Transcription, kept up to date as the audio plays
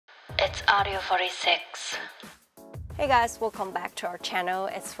it's Audio46. Hey guys, welcome back to our channel.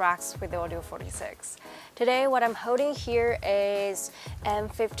 It's Rox with Audio46. Today what I'm holding here is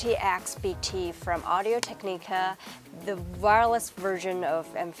M50XBT from Audio-Technica, the wireless version of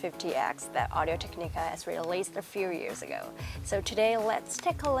M50X that Audio-Technica has released a few years ago. So today let's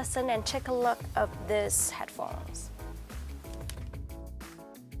take a listen and take a look at these headphones.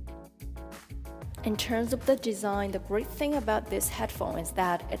 In terms of the design, the great thing about this headphone is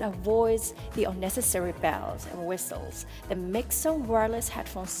that it avoids the unnecessary bells and whistles that make some wireless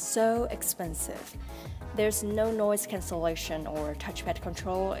headphones so expensive. There's no noise cancellation or touchpad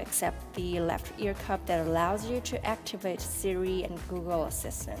control except the left ear cup that allows you to activate Siri and Google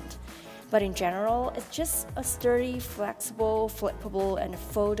Assistant. But in general, it's just a sturdy, flexible, flippable, and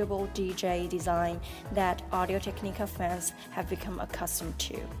foldable DJ design that Audio-Technica fans have become accustomed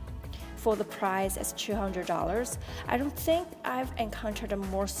to. For the price as $200, I don't think I've encountered a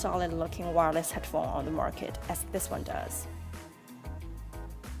more solid-looking wireless headphone on the market as this one does.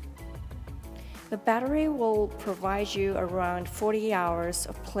 The battery will provide you around 40 hours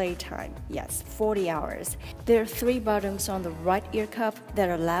of playtime. Yes, 40 hours. There are 3 buttons on the right ear cup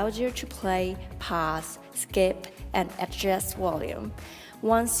that allows you to play, pause, skip, and adjust volume.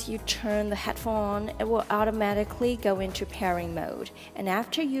 Once you turn the headphone on, it will automatically go into pairing mode. And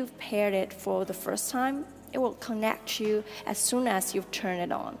after you've paired it for the first time, it will connect you as soon as you've turned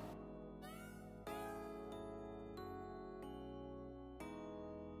it on.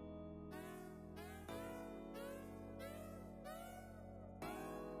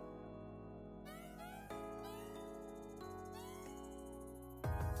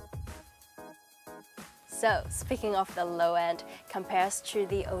 So, speaking of the low end, compared to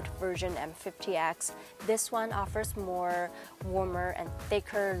the old version M50X, this one offers more warmer and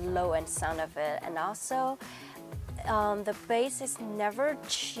thicker low end sound of it, and also the bass is never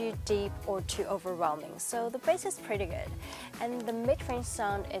too deep or too overwhelming, so the bass is pretty good. And the mid-range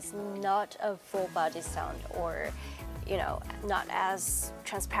sound is not a full body sound or, not as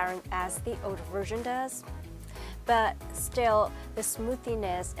transparent as the old version does. But still, the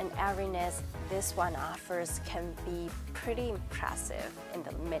smoothness and airiness this one offers can be pretty impressive in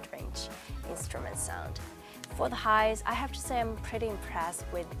the mid-range instrument sound. For the highs, I have to say I'm pretty impressed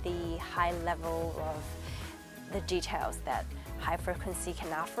with the high level of the details that high frequency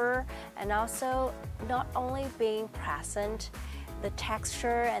can offer, and also not only being present, the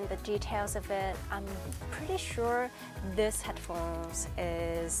texture and the details of it. I'm pretty sure this headphones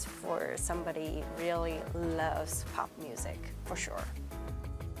is for somebody who really loves pop music, for sure.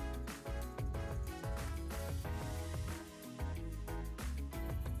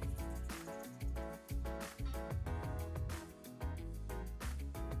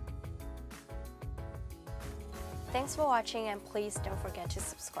 Thanks for watching, and please don't forget to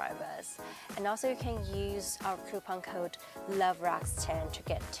subscribe us. And also you can use our coupon code LOVEROX10 to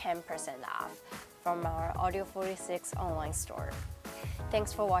get 10% off from our Audio46 online store.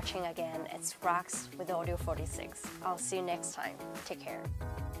 Thanks for watching again. It's Rox with Audio46. I'll see you next time. Take care.